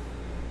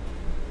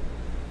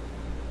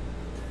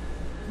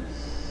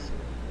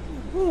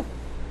 Woo.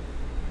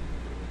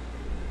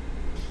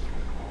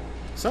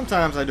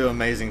 Sometimes I do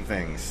amazing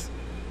things.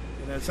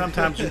 And then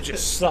sometimes you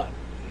just suck.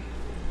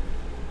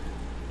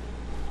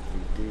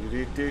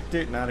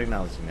 Not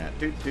acknowledging that.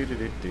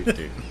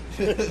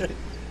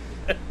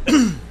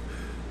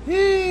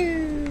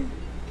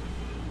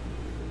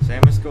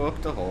 Samus go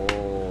up the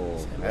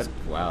hole.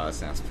 Wow, that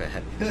sounds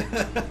bad.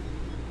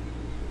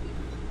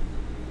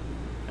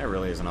 That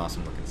really is an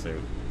awesome looking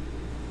suit.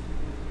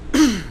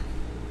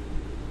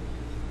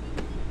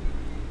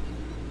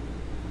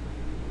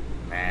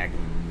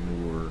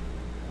 Magmoor.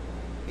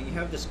 And you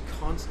have this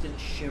constant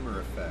shimmer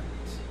effect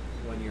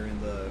when you're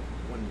in the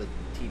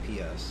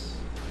TPS.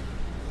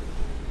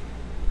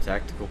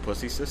 Tactical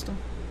pussy system?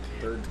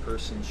 Third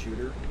person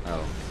shooter.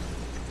 Oh.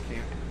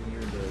 When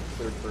you're in the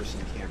third person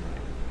camera.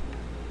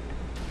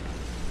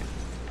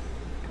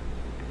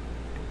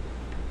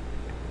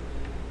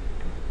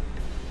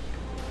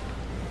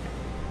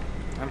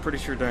 I'm pretty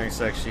sure during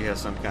sex she has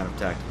some kind of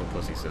tactical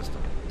pussy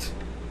system.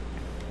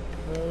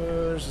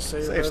 There's a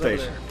save, Save right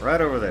station. over there.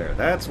 Right over there.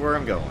 That's where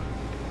I'm going.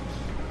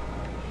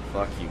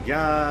 Fuck you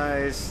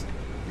guys.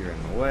 You're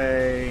in the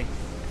way.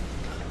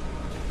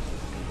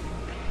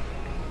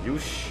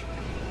 Yoosh.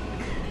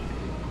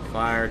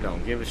 Fire,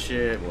 don't give a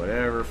shit,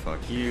 whatever, fuck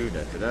you,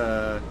 da da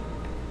da.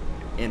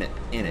 In it,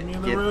 Get me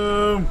in the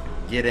room.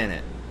 Get in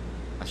it.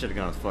 I should have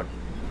gone with fuck.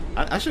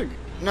 I should.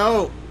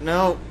 No,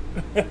 no.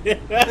 You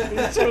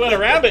should let a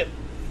rabbit.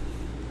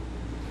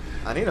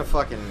 I need a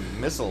fucking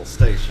missile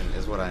station,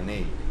 is what I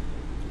need.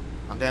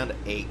 I'm down to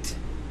 8.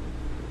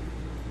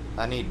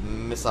 I need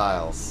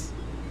missiles.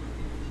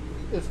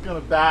 It's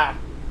gonna die.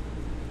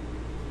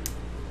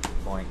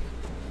 Boink.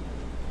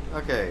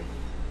 Okay,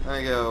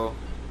 let me go.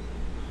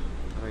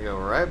 Let me go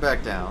right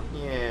back down.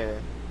 Yeah.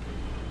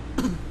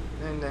 Dun,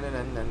 dun, dun,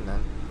 dun, dun,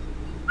 dun.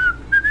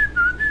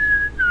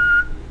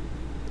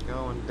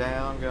 Going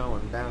down,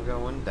 going down,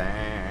 going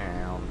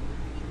down.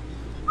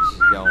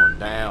 She's going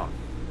down.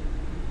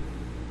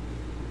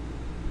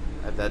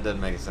 That doesn't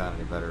make it sound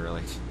any better,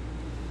 really.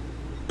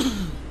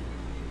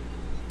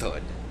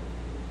 Thud.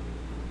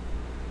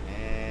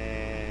 And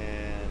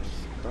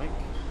doink,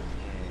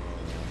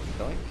 and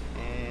doink,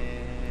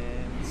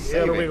 and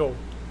There save we it. go.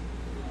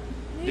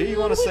 Do you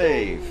want to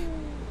save?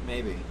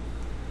 Maybe.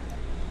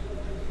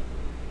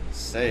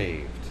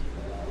 Saved.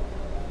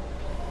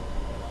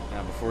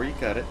 Now, before you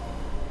cut it,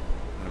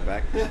 I'm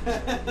gonna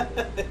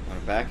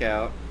back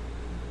out.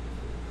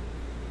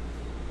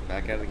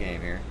 Back out of the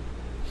game here.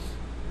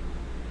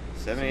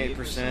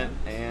 78%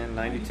 and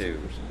 92.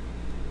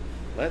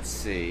 Let's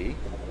see.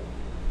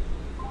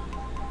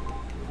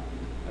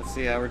 Let's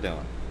see how we're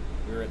doing.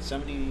 We were at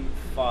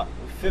 75,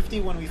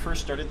 50 when we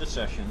first started the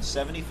session,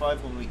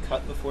 75 when we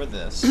cut before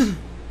this.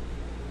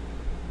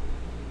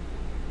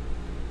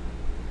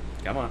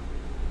 Come on.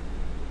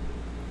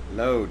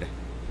 Load.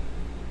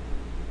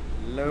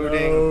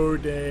 Loading.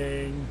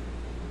 Loading.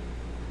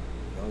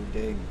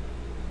 Loading.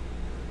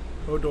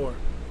 Odor.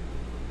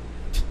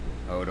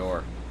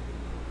 Odor.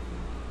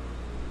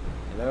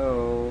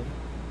 Hello.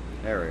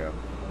 There we go.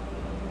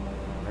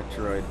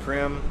 Metroid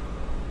Prim.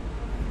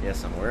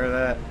 Yes, I'm aware of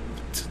that.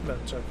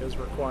 That check is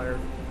required.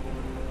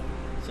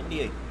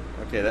 78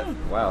 Okay, that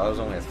wow, that was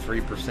only a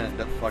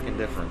 3% fucking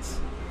difference.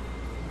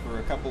 for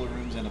a couple of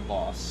rooms and a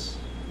boss.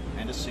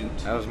 And a suit.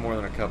 That was more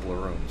than a couple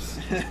of rooms.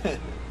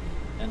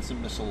 And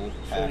some missile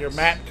packs. So your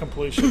map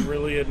completion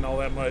really isn't all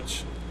that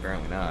much.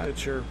 Apparently not.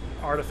 It's your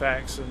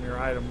artifacts and your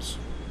items.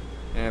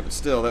 Yeah, but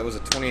still, that was a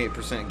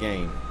 28%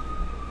 gain.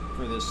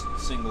 For this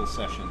single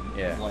session.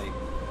 Yeah. Of like,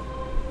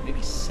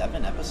 maybe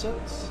 7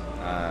 episodes?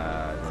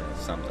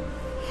 Something.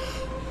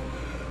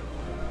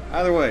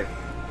 Either way,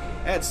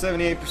 at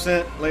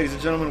 78%, ladies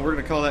and gentlemen, we're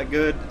going to call that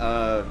good.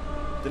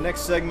 The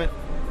next segment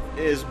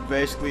is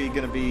basically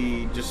going to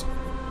be just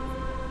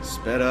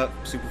sped up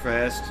super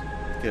fast,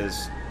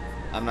 because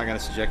I'm not going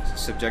to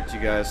subject you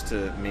guys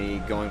to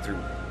me going through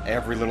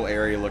every little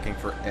area looking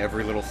for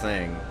every little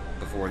thing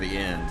before the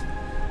end.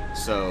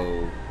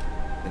 So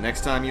the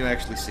next time you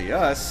actually see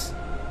us,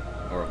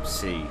 or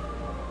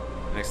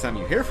next time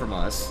you hear from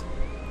us,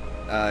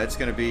 it's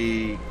going to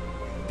be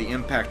the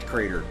impact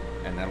crater,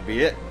 and that'll be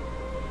it.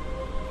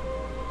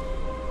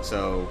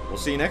 So we'll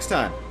see you next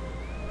time.